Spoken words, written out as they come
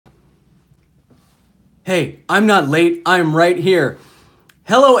Hey, I'm not late. I'm right here.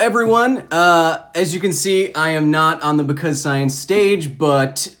 Hello, everyone. As you can see, I am not on the Because Science stage,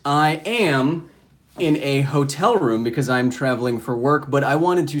 but I am in a hotel room because I'm traveling for work. But I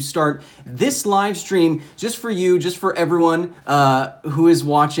wanted to start this live stream just for you, just for everyone who is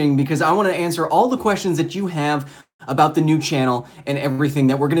watching, because I want to answer all the questions that you have about the new channel and everything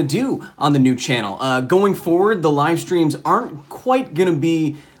that we're going to do on the new channel. Going forward, the live streams aren't quite going to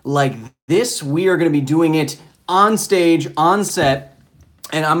be like this. We are going to be doing it on stage, on set,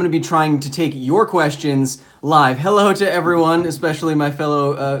 and I'm going to be trying to take your questions live. Hello to everyone, especially my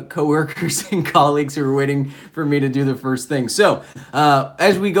fellow coworkers and colleagues who are waiting for me to do the first thing. So,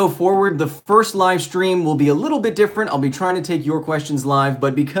 as we go forward, the first live stream will be a little bit different. I'll be trying to take your questions live,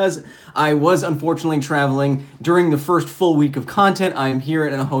 but because I was unfortunately traveling during the first full week of content, I am here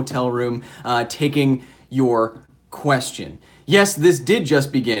in a hotel room taking your question. Yes, this did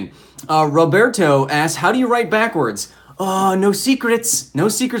just begin. Roberto asks, how do you write backwards? Oh, no secrets. No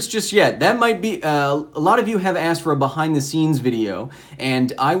secrets just yet. That might be, a lot of you have asked for a behind the scenes video,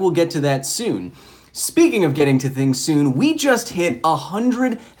 and I will get to that soon. Speaking of getting to things soon, we just hit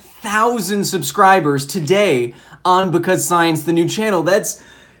 100,000 subscribers today on Because Science, the new channel.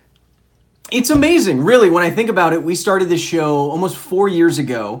 It's amazing, really, when I think about it. We started this show almost 4 years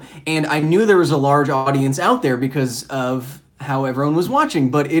ago, and I knew there was a large audience out there because of how everyone was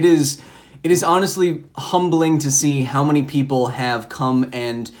watching, but it is honestly humbling to see how many people have come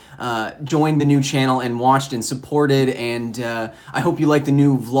and joined the new channel and watched and supported, and I hope you like the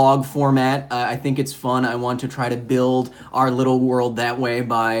new vlog format. I think it's fun. I want to try to build our little world that way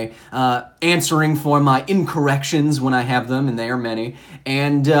by answering for my incorrections when I have them, and they are many,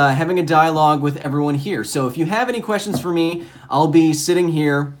 and having a dialogue with everyone here. So if you have any questions for me, I'll be sitting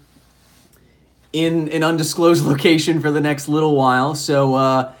here in an undisclosed location for the next little while,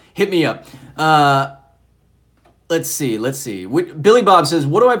 so hit me up. Let's see. Billy Bob says,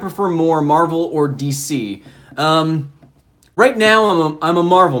 what do I prefer more, Marvel or DC? Right now, I'm a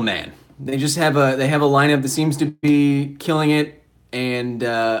Marvel man. They just have a lineup that seems to be killing it, and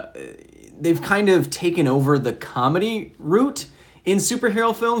they've kind of taken over the comedy route in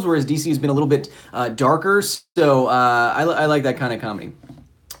superhero films, whereas DC has been a little bit darker. So I like that kind of comedy.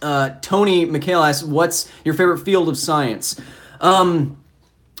 Tony McHale asks, what's your favorite field of science?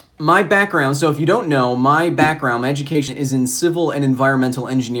 My background, so if you don't know, my education is in civil and environmental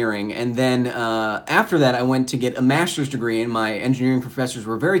engineering, and then after that I went to get a master's degree, and my engineering professors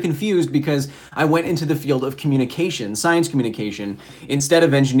were very confused because I went into the field of communication, science communication, instead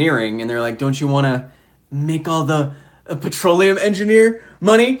of engineering, and they're like, don't you want to make all the petroleum engineer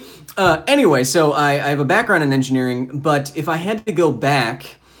money? Anyway, so I have a background in engineering, but if I had to go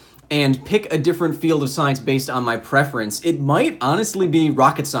back and pick a different field of science based on my preference, it might honestly be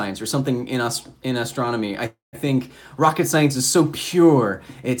rocket science or something in astronomy. I think rocket science is so pure.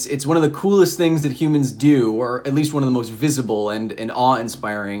 It's one of the coolest things that humans do, or at least one of the most visible and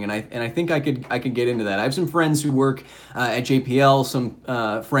awe-inspiring. And I think I could get into that. I have some friends who work at JPL,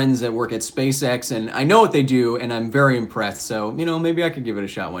 some friends that work at SpaceX, and I know what they do, and I'm very impressed. So maybe I could give it a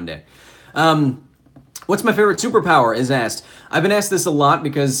shot one day. What's my favorite superpower is asked. I've been asked this a lot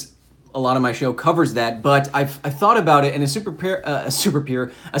because a lot of my show covers that, but I've thought about it, and a superpower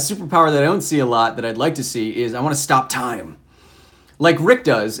that I don't see a lot that I'd like to see is I want to stop time. Like Rick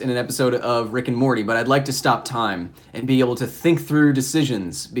does in an episode of Rick and Morty, but I'd like to stop time and be able to think through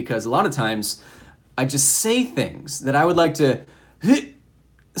decisions, because a lot of times I just say things that I would like to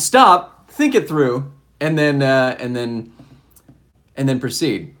stop, think it through, and then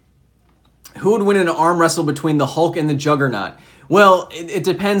proceed. Who would win in an arm wrestle between the Hulk and the Juggernaut? Well, it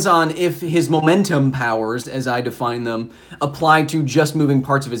depends on if his momentum powers, as I define them, apply to just moving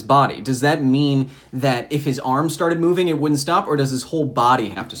parts of his body. Does that mean that if his arm started moving, it wouldn't stop, or does his whole body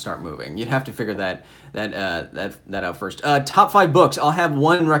have to start moving? You'd have to figure that out first. Top 5 books. I'll have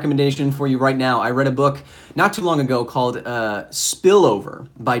one recommendation for you right now. I read a book not too long ago called Spillover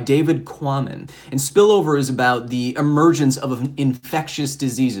by David Quammen. And Spillover is about the emergence of infectious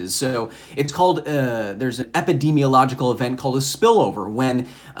diseases. So it's called, there's an epidemiological event called a spillover when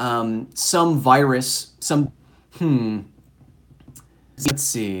some virus,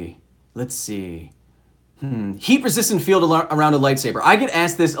 let's see. Heat-resistant field around a lightsaber. I get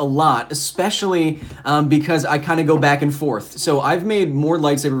asked this a lot, especially because I kind of go back and forth. So I've made more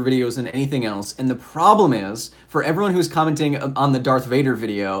lightsaber videos than anything else, and the problem is, for everyone who's commenting on the Darth Vader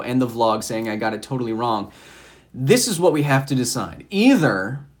video and the vlog saying I got it totally wrong, this is what we have to decide.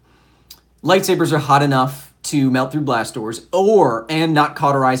 Either lightsabers are hot enough to melt through blast doors, and not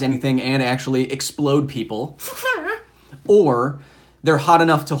cauterize anything and actually explode people, or they're hot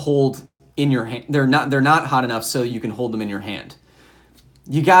enough to hold in your hand. They're not hot enough so you can hold them in your hand.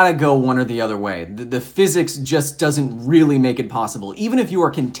 You gotta go one or the other way. The physics just doesn't really make it possible. Even if you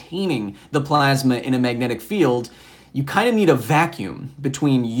are containing the plasma in a magnetic field, you kind of need a vacuum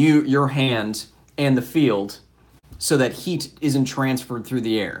between your hand and the field so that heat isn't transferred through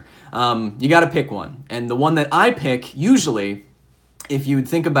the air. You gotta pick one. And the one that I pick, usually, if you would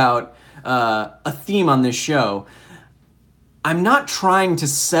think about a theme on this show, I'm not trying to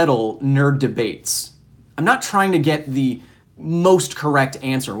settle nerd debates. I'm not trying to get the most correct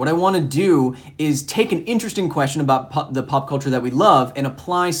answer. What I want to do is take an interesting question about the pop culture that we love and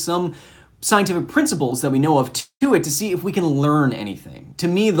apply some scientific principles that we know of to it to see if we can learn anything. To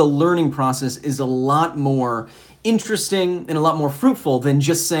me, the learning process is a lot more interesting and a lot more fruitful than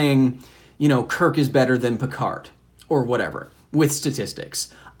just saying, Kirk is better than Picard or whatever with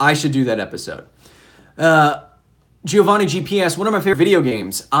statistics. I should do that episode. Giovanni GPS, one of my favorite video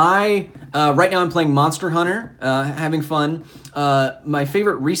games. Right now I'm playing Monster Hunter, having fun. My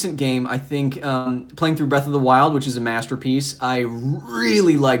favorite recent game, I think, playing through Breath of the Wild, which is a masterpiece. I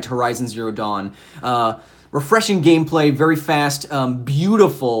really liked Horizon Zero Dawn. Refreshing gameplay, very fast,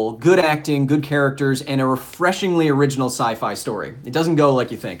 beautiful, good acting, good characters, and a refreshingly original sci-fi story. It doesn't go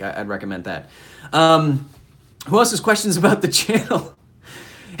like you think. I'd recommend that. Who else has questions about the channel?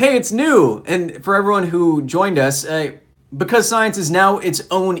 Hey, it's new! And for everyone who joined us, Because Science is now its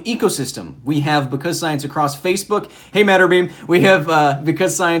own ecosystem. We have Because Science across Facebook. Hey, Matterbeam. We have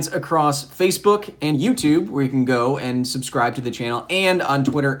Because Science across Facebook and YouTube, where you can go and subscribe to the channel, and on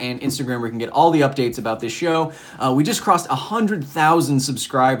Twitter and Instagram, where you can get all the updates about this show. We just crossed 100,000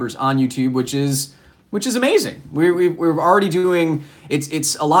 subscribers on YouTube, which is amazing. We're already doing,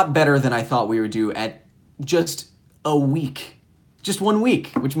 it's a lot better than I thought we would do at just a week. Just 1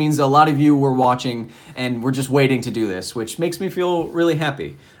 week, which means a lot of you were watching and we're just waiting to do this, which makes me feel really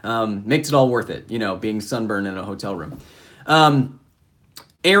happy. Makes it all worth it, being sunburned in a hotel room.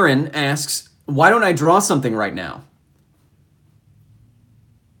 Aaron asks, why don't I draw something right now?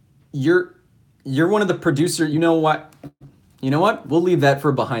 You're one of the producers. You know what? We'll leave that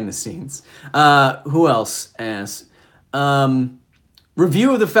for behind the scenes. Who else asks?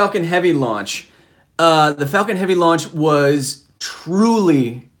 Review of the Falcon Heavy launch. The Falcon Heavy launch was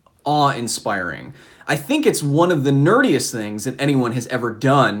truly awe-inspiring. I think it's one of the nerdiest things that anyone has ever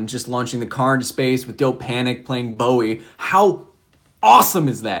done, just launching the car into space with Dope Panic playing Bowie. How awesome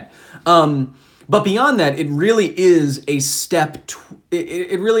is that? But beyond that, it really is a step.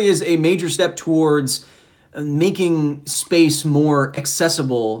 It really is a major step towards making space more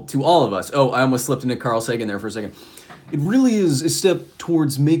accessible to all of us. Oh, I almost slipped into Carl Sagan there for a second. It really is a step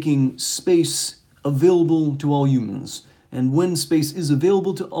towards making space available to all humans. And when space is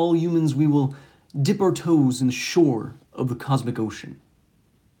available to all humans, we will dip our toes in the shore of the cosmic ocean.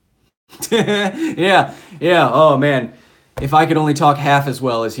 Yeah. Oh, man. If I could only talk half as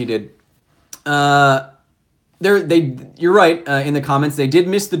well as he did. You're right, in the comments. They did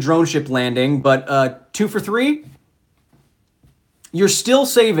miss the drone ship landing, but 2 for 3? You're still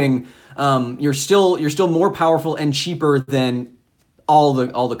saving. You're still more powerful and cheaper than all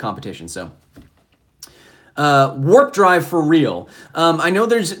the competition, so... warp drive for real. I know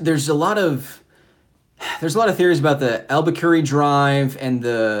there's a lot of theories about the Albuquerque drive and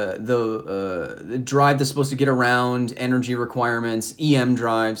the drive that's supposed to get around energy requirements, EM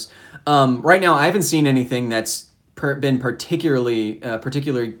drives. Right now, I haven't seen anything that's been particularly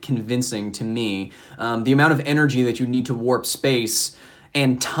convincing to me. The amount of energy that you need to warp space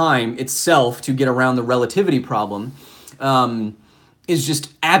and time itself to get around the relativity problem. Is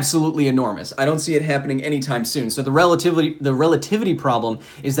just absolutely enormous. I don't see it happening anytime soon. So the relativity problem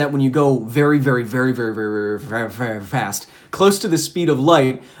is that when you go very, very, very, very, very, very, very fast, close to the speed of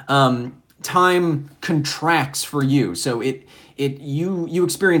light, time contracts for you. So you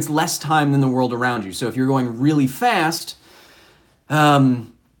experience less time than the world around you. So if you're going really fast,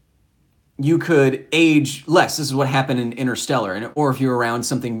 you could age less. This is what happened in Interstellar, or if you're around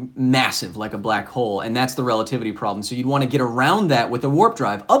something massive like a black hole, and that's the relativity problem. So you'd want to get around that with a warp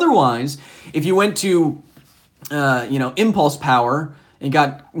drive. Otherwise, if you went to, impulse power and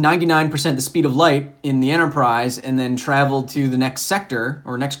got 99% the speed of light in the Enterprise and then traveled to the next sector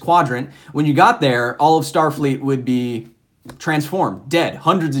or next quadrant, when you got there, all of Starfleet would be transformed, dead,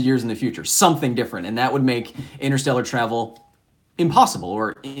 hundreds of years in the future, something different. And that would make interstellar travel impossible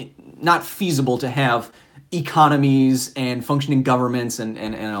or not feasible to have economies and functioning governments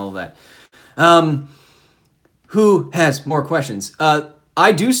and all of that. Who has more questions?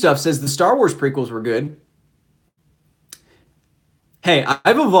 I Do Stuff says the Star Wars prequels were good. Hey,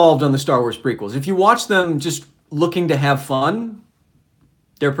 I've evolved on the Star Wars prequels. If you watch them just looking to have fun,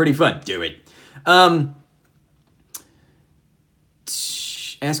 They're pretty fun. Do it. Um,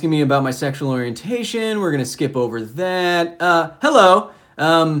 Asking me about my sexual orientation. We're going to skip over that. Hello.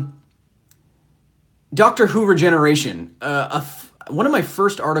 Doctor Who Regeneration. One of my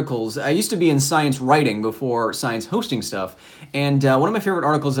first articles, I used to be in science writing before science hosting stuff, and one of my favorite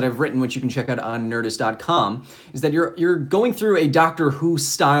articles that I've written, which you can check out on Nerdist.com, is that you're going through a Doctor Who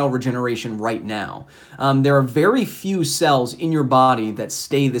style regeneration right now. There are very few cells in your body that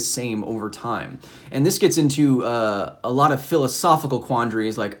stay the same over time, and this gets into a lot of philosophical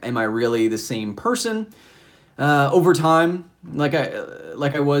quandaries, like, am I really the same person over time, like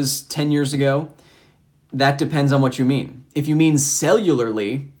I was 10 years ago? That depends on what you mean. If you mean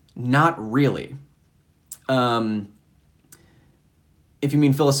cellularly, not really. If you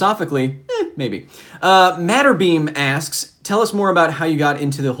mean philosophically, maybe. Matterbeam asks, tell us more about how you got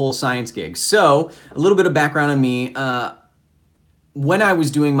into the whole science gig. So, a little bit of background on me. When I was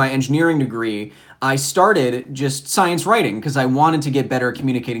doing my engineering degree, I started just science writing because I wanted to get better at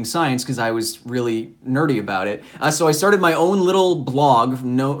communicating science because I was really nerdy about it. So I started my own little blog,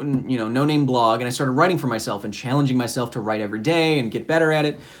 no name blog, and I started writing for myself and challenging myself to write every day and get better at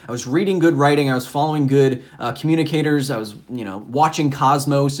it. I was reading good writing. I was following good communicators. I was watching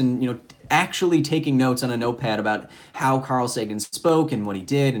Cosmos and actually taking notes on a notepad about how Carl Sagan spoke and what he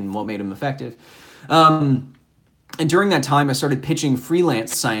did and what made him effective. And during that time, I started pitching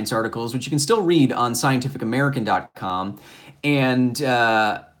freelance science articles, which you can still read on scientificamerican.com. And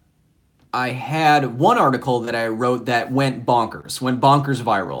I had one article that I wrote that went bonkers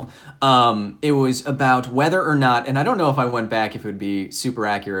viral. It was about whether or not, and I don't know if I went back if it would be super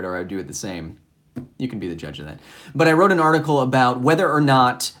accurate or I'd do it the same. You can be the judge of that. But I wrote an article about whether or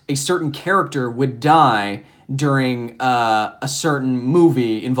not a certain character would die during a certain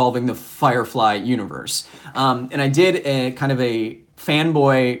movie involving the Firefly universe. And I did a kind of a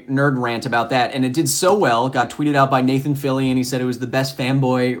fanboy nerd rant about that, and it did so well. It got tweeted out by Nathan Fillion. He said it was the best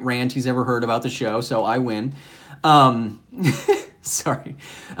fanboy rant he's ever heard about the show, so I win. Sorry.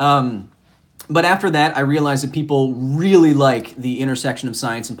 But after that, I realized that people really like the intersection of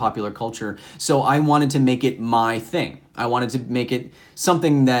science and popular culture, so I wanted to make it my thing. I wanted to make it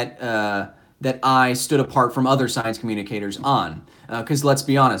something that that I stood apart from other science communicators on. Because let's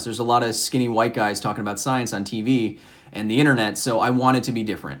be honest, there's a lot of skinny white guys talking about science on TV and the internet, so I wanted to be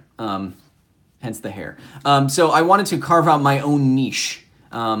different, hence the hair. So I wanted to carve out my own niche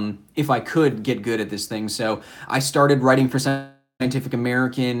if I could get good at this thing. So I started writing for Scientific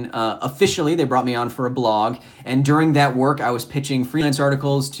American. Officially, they brought me on for a blog, and during that work, I was pitching freelance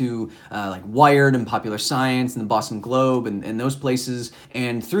articles to like Wired and Popular Science and the Boston Globe and those places.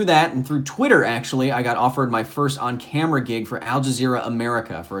 And through that, and through Twitter, actually, I got offered my first on-camera gig for Al Jazeera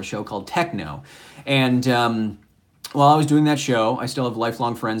America for a show called Techno. And while I was doing that show, I still have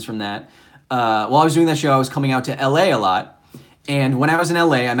lifelong friends from that. While I was doing that show, I was coming out to LA a lot. And when I was in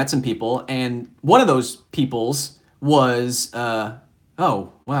LA, I met some people, and one of those people's was, oh,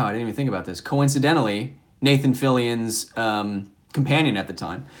 wow, I didn't even think about this. Coincidentally, Nathan Fillion's companion at the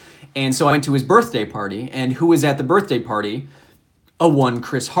time. And so I went to his birthday party, and who was at the birthday party? A one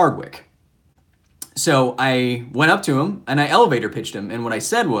Chris Hardwick. So I went up to him, and I elevator pitched him, and what I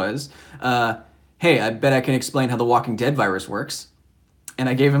said was, hey, I bet I can explain how the Walking Dead virus works. And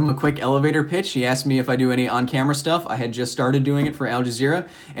I gave him a quick elevator pitch. He asked me if I do any on-camera stuff. I had just started doing it for Al Jazeera,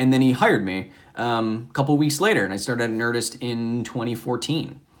 and then he hired me a couple weeks later, and I started at Nerdist in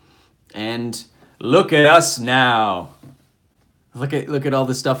 2014. And look at us now. Look at all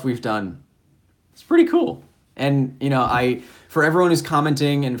the stuff we've done. It's pretty cool. And for everyone who's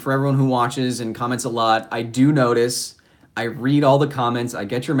commenting and for everyone who watches and comments a lot, I do notice. I read all the comments. I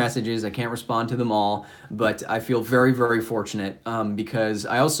get your messages. I can't respond to them all, but I feel very, very fortunate because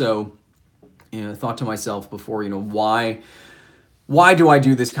I also, thought to myself before, why do I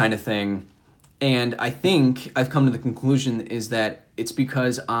do this kind of thing? And I think I've come to the conclusion is that it's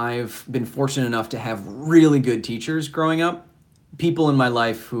because I've been fortunate enough to have really good teachers growing up. People in my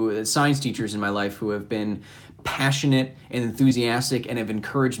life science teachers in my life who have been passionate and enthusiastic and have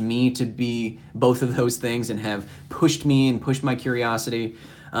encouraged me to be both of those things and have pushed me and pushed my curiosity.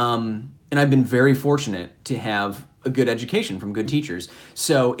 And I've been very fortunate to have a good education from good teachers.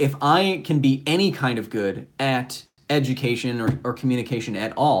 So if I can be any kind of good at education or communication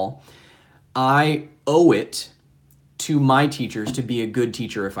at all, I owe it to my teachers to be a good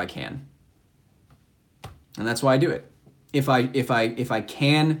teacher if I can. And that's why I do it. If I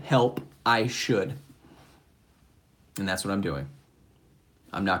can help, I should. And that's what I'm doing.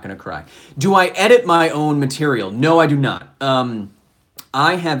 I'm not going to cry. Do I edit my own material? No, I do not.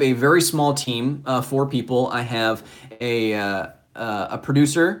 I have a very small team, 4 people. I have a a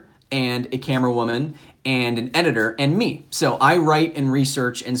producer and a camera woman and an editor and me. So I write and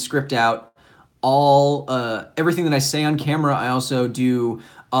research and script out all everything that I say on camera. I also do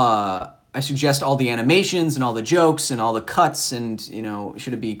I suggest all the animations and all the jokes and all the cuts and, you know,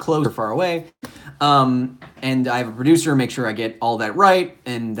 should it be close or far away. And I have a producer, make sure I get all that right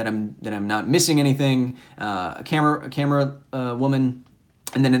and that I'm not missing anything. A camera woman,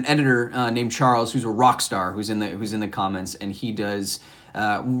 and then an editor named Charles, who's a rock star, who's in the comments, and he does.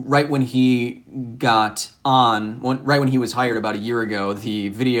 Right when he got on, right when he was hired about a year ago,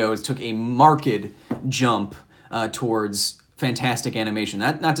 the videos took a marked jump towards fantastic animation.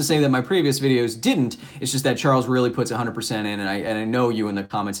 Not to say that my previous videos didn't. It's just that Charles really puts 100% in, and I know you in the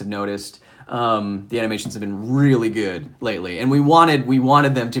comments have noticed. The animations have been really good lately, and we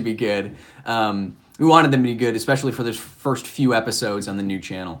wanted them to be good. We wanted them to be good, especially for the first few episodes on the new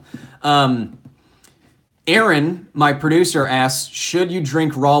channel. Aaron, my producer, asks, should you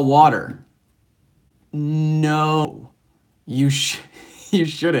drink raw water? No, you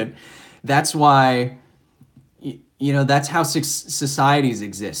shouldn't. That's why, you know, that's how societies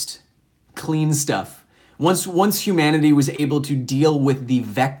exist. Clean stuff. Once humanity was able to deal with the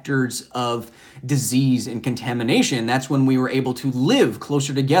vectors of disease and contamination, that's when we were able to live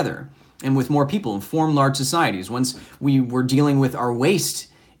closer together and with more people and form large societies. Once we were dealing with our waste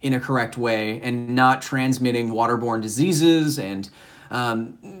in a correct way and not transmitting waterborne diseases, and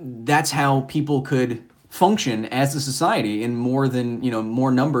that's how people could function as a society in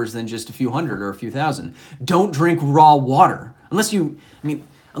more numbers than just a few hundred or a few thousand. Don't drink raw water unless you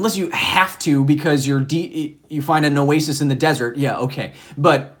have to because you find an oasis in the desert. Yeah, okay,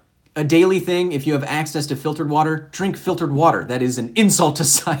 but a daily thing, if you have access to filtered water, drink filtered water. That is an insult to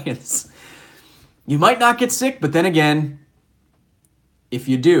science. You might not get sick, but then again, if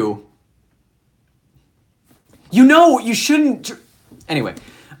you do, you know you shouldn't. Anyway,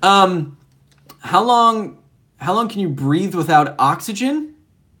 how long can you breathe without oxygen?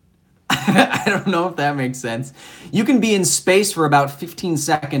 I don't know if that makes sense. You can be in space for about 15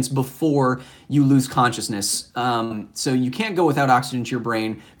 seconds before you lose consciousness. So you can't go without oxygen to your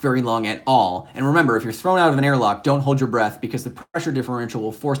brain very long at all. And remember, if you're thrown out of an airlock, don't hold your breath because the pressure differential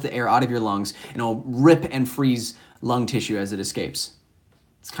will force the air out of your lungs and it'll rip and freeze lung tissue as it escapes.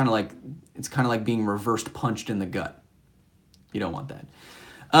 It's kind of like being reversed punched in the gut. You don't want that.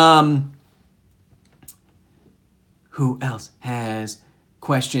 Who else has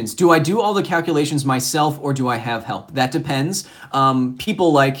questions? Do I do all the calculations myself or do I have help? That depends.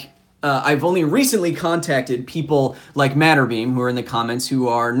 People like I've only recently contacted people like Matterbeam, who are in the comments, who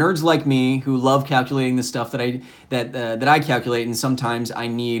are nerds like me, who love calculating the stuff that I calculate, and sometimes I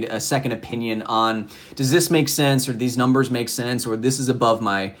need a second opinion on, does this make sense, or these numbers make sense, or this is above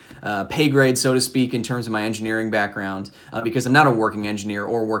my pay grade, so to speak, in terms of my engineering background, because I'm not a working engineer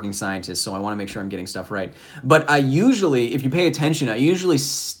or working scientist, so I want to make sure I'm getting stuff right. But I usually, if you pay attention, I usually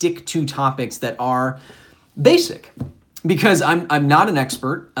stick to topics that are basic. Because I'm not an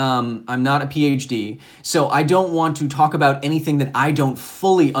expert, I'm not a PhD, so I don't want to talk about anything that I don't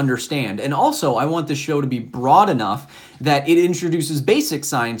fully understand. And also, I want the show to be broad enough that it introduces basic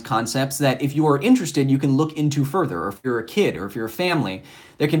science concepts that if you are interested, you can look into further. Or if you're a kid, or if you're a family,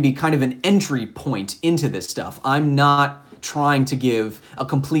 there can be kind of an entry point into this stuff. I'm not trying to give a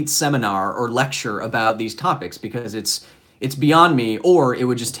complete seminar or lecture about these topics because it's beyond me, or it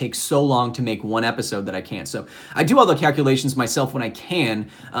would just take so long to make one episode that I can't. So I do all the calculations myself when I can,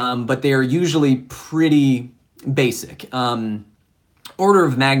 but they are usually pretty basic. Order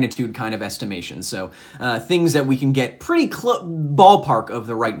of magnitude kind of estimation. So things that we can get pretty ballpark of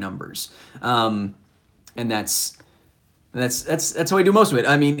the right numbers. And that's how I do most of it.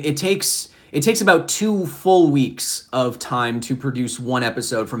 I mean, it takes about 2 full weeks of time to produce one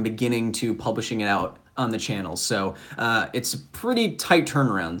episode from beginning to publishing it out on the channel. So it's a pretty tight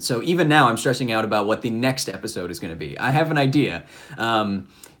turnaround. So even now I'm stressing out about what the next episode is going to be. I have an idea,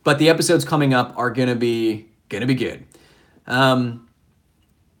 but the episodes coming up are going to be good. Oh,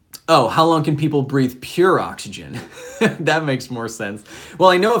 how long can people breathe pure oxygen? That makes more sense. Well,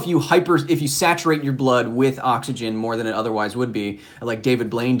 I know if you saturate your blood with oxygen more than it otherwise would be, like David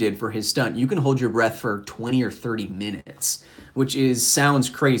Blaine did for his stunt, you can hold your breath for 20 or 30 minutes, which sounds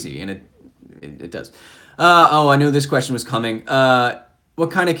crazy, and it does. I knew this question was coming. What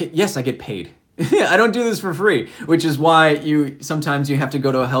kind of yes, I get paid. I don't do this for free, which is why sometimes you have to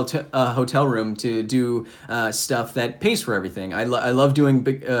go to a hotel room to do stuff that pays for everything. I love doing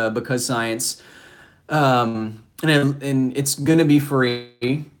Because Science, and it's gonna be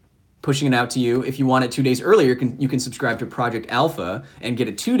free pushing it out to you. If you want it 2 days earlier, you can subscribe to Project Alpha and get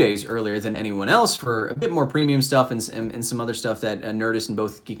it 2 days earlier than anyone else for a bit more premium stuff and some other stuff that Nerdist and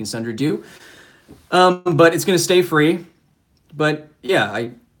both Geek and Sundry do. But it's going to stay free. But yeah,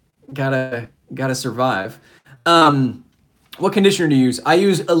 I gotta survive. What conditioner do you use? I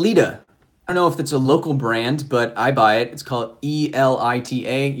use Elita. I don't know if it's a local brand, but I buy it. It's called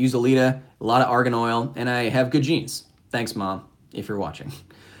Elita. Use Elita, a lot of argan oil, and I have good genes. Thanks, Mom, if you're watching.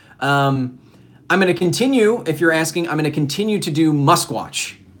 I'm going to continue, if you're asking, I'm going to continue to do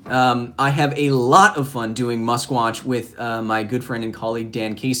Muskwatch. I have a lot of fun doing Muskwatch with my good friend and colleague,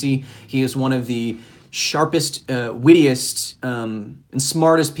 Dan Casey. He is one of the sharpest, wittiest, and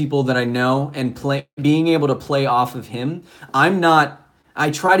smartest people that I know, and being able to play off of him. I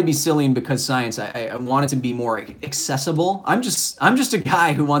try to be silly and because science. I want it to be more accessible. I'm just a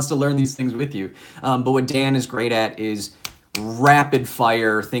guy who wants to learn these things with you. But what Dan is great at is rapid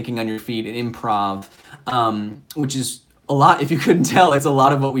fire thinking on your feet and improv, which is a lot. If you couldn't tell, it's a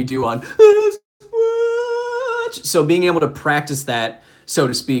lot of what we do on. So being able to practice that, so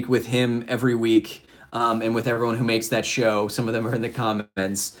to speak, with him every week, and with everyone who makes that show, some of them are in the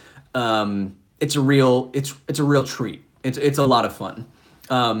comments. It's a real treat. It's a lot of fun.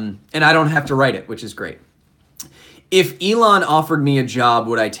 And I don't have to write it, which is great. If Elon offered me a job,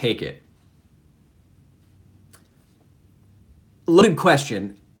 would I take it? Loaded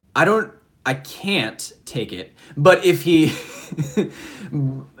question. I can't take it. But if he,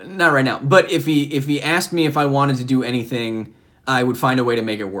 not right now, but if he asked me if I wanted to do anything, I would find a way to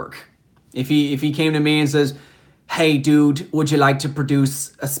make it work. If he came to me and says, "Hey dude, would you like to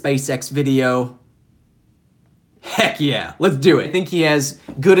produce a SpaceX video?" Heck yeah, let's do it. I think he has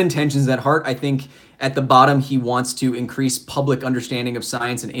good intentions at heart. I think at the bottom he wants to increase public understanding of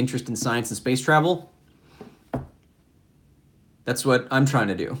science and interest in science and space travel. That's what I'm trying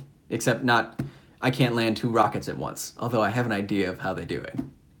to do, except I can't land 2 rockets at once, although I have an idea of how they do it.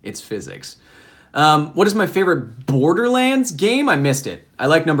 It's physics. What is my favorite Borderlands game? I missed it. I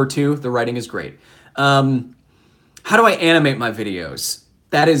like number 2. The writing is great. How do I animate my videos?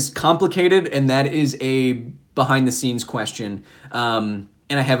 That is complicated, and that is a behind-the-scenes question. And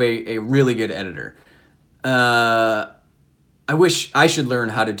I have a really good editor. I wish I should learn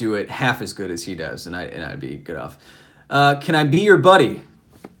how to do it half as good as he does, and I'd be good off. Can I be your buddy?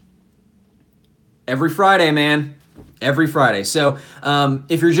 Every Friday, man. Every Friday. So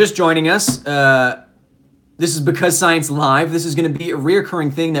if you're just joining us, this is Because Science Live. This is going to be a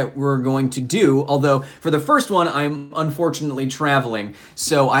reoccurring thing that we're going to do, although for the first one, I'm unfortunately traveling,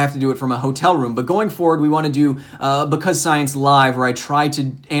 so I have to do it from a hotel room. But going forward, we want to do Because Science Live, where I try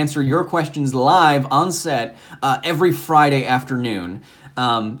to answer your questions live on set every Friday afternoon,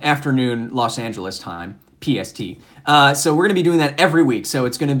 Los Angeles time, PST. So we're going to be doing that every week. So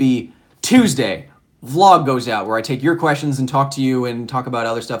it's going to be Tuesday, vlog goes out where I take your questions and talk to you and talk about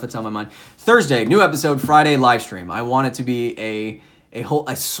other stuff that's on my mind. Thursday, new episode. Friday, live stream. I want it to be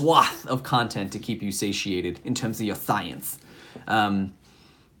a swath of content to keep you satiated in terms of your science.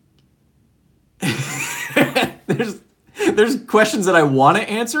 There's questions that I want to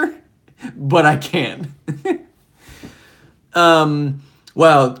answer, but I can't.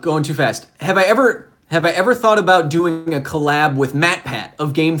 Well, going too fast. Have I ever thought about doing a collab with MatPat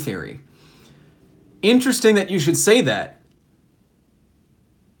of Game Theory? Interesting that you should say that.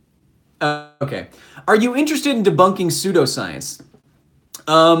 Okay. Are you interested in debunking pseudoscience?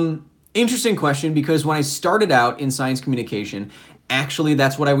 Interesting question, because when I started out in science communication, actually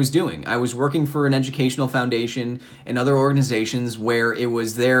that's what I was doing. I was working for an educational foundation and other organizations where it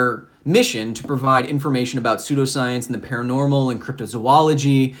was their mission to provide information about pseudoscience and the paranormal and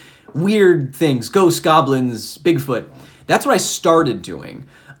cryptozoology, weird things, ghosts, goblins, Bigfoot. That's what I started doing.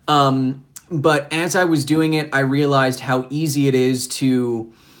 But as I was doing it, I realized how easy it is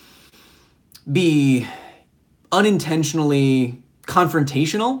to be unintentionally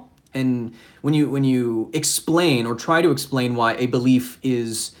confrontational. And when you explain or try to explain why a belief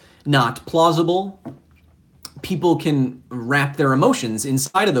is not plausible, people can wrap their emotions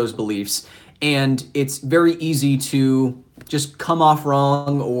inside of those beliefs, and it's very easy to just come off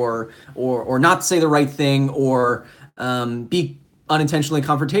wrong or not say the right thing or be unintentionally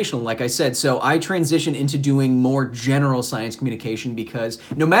confrontational, like I said. So I transitioned into doing more general science communication because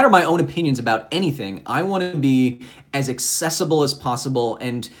no matter my own opinions about anything, I want to be as accessible as possible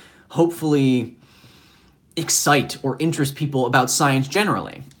and hopefully excite or interest people about science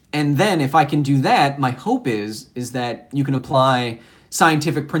generally. And then if I can do that, my hope is that you can apply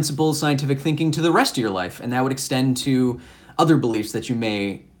scientific principles, scientific thinking to the rest of your life, and that would extend to other beliefs that you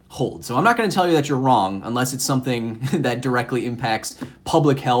may hold. So I'm not going to tell you that you're wrong unless it's something that directly impacts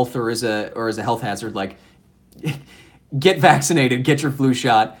public health or is a health hazard, like get vaccinated, get your flu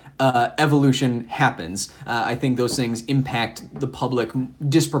shot. Evolution happens. I think those things impact the public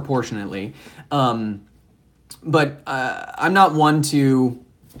disproportionately. But I'm not one to,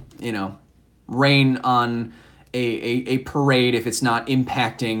 rain on a parade if it's not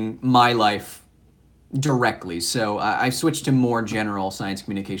impacting my life directly. So I switched to more general science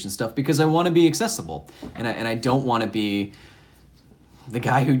communication stuff because I want to be accessible, and I don't want to be the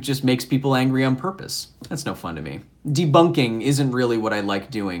guy who just makes people angry on purpose. That's no fun to me. Debunking isn't really what I like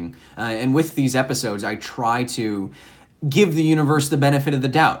doing. And with these episodes, I try to give the universe the benefit of the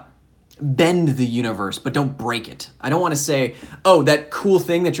doubt. Bend the universe, but don't break it. I don't want to say, oh, that cool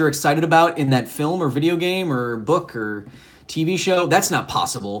thing that you're excited about in that film or video game or book or TV show, that's not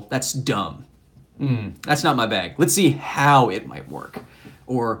possible. That's dumb. That's not my bag. Let's see how it might work.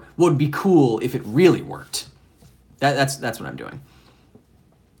 Or what would be cool if it really worked. That's what I'm doing.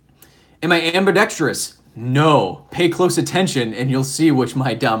 Am I ambidextrous? No. Pay close attention and you'll see which one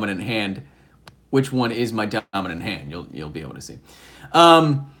is my dominant hand. You'll be able to see.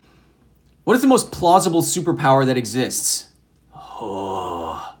 What is the most plausible superpower that exists?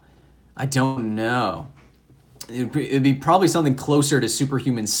 Oh, I don't know. It'd be probably something closer to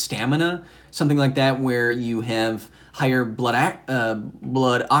superhuman stamina, something like that, where you have higher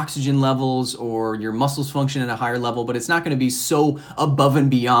blood oxygen levels or your muscles function at a higher level, but it's not going to be so above and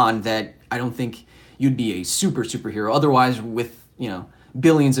beyond that I don't think you'd be a superhero. Otherwise, with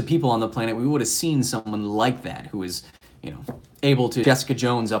billions of people on the planet, we would have seen someone like that who is able to Jessica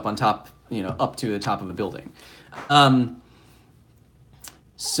Jones up on top, up to the top of a building.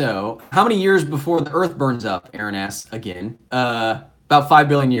 So, how many years before the Earth burns up? Aaron asks again. About 5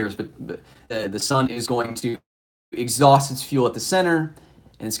 billion years, but the sun is going to exhaust its fuel at the center,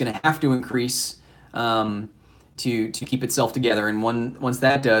 and it's going to have to increase to keep itself together. And once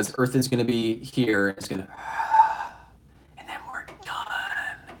that does, Earth is going to be here. It's going to, and then we're done.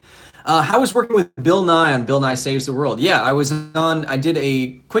 How was working with Bill Nye on Bill Nye Saves the World? Yeah, I did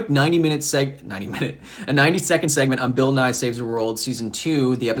a quick 90-second segment on Bill Nye Saves the World Season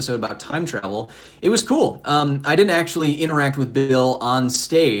 2, the episode about time travel. It was cool. I didn't actually interact with Bill on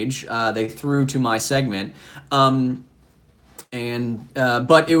stage. They threw to my segment. But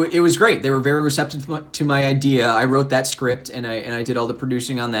it was great. They were very receptive to my idea. I wrote that script and I did all the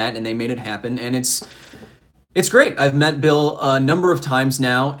producing on that, and they made it happen. And it's great. I've met Bill a number of times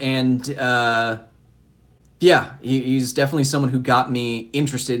now, and he's definitely someone who got me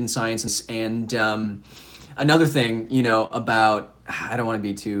interested in science. And another thing, about, I don't want to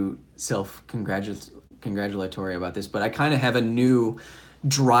be too self-congratulatory about this, but I kind of have a new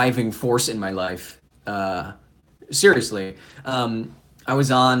driving force in my life. Seriously, I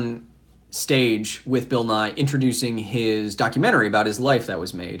was on stage with Bill Nye introducing his documentary about his life that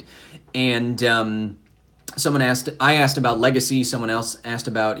was made, and I asked about legacy. Someone else asked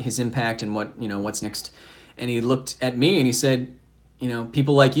about his impact and what's next, and he looked at me and he said,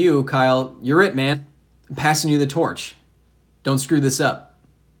 people like you, Kyle, you're it, man. I'm passing you the torch. Don't screw this up.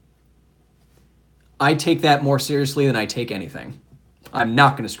 I take that more seriously than I take anything. I'm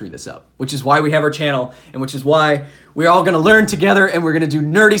not going to screw this up, which is why we have our channel, and which is why we're all going to learn together, and we're going to do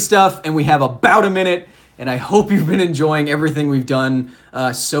nerdy stuff, and we have about a minute, and I hope you've been enjoying everything we've done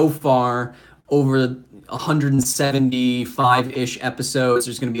so far over 175-ish episodes.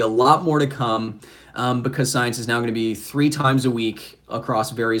 There's going to be a lot more to come because science is now going to be 3 times a week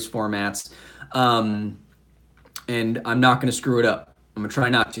across various formats, and I'm not going to screw it up. I'm going to try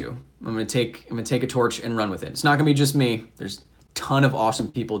not to. I'm going to take a torch and run with it. It's not going to be just me. There's ton of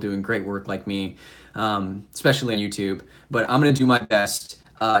awesome people doing great work like me, especially on YouTube. But I'm going to do my best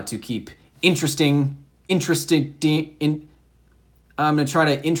to keep I'm going to try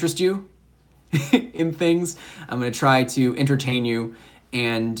to interest you in things. I'm going to try to entertain you,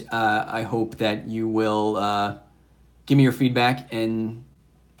 and I hope that you will give me your feedback and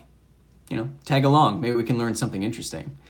tag along. Maybe we can learn something interesting.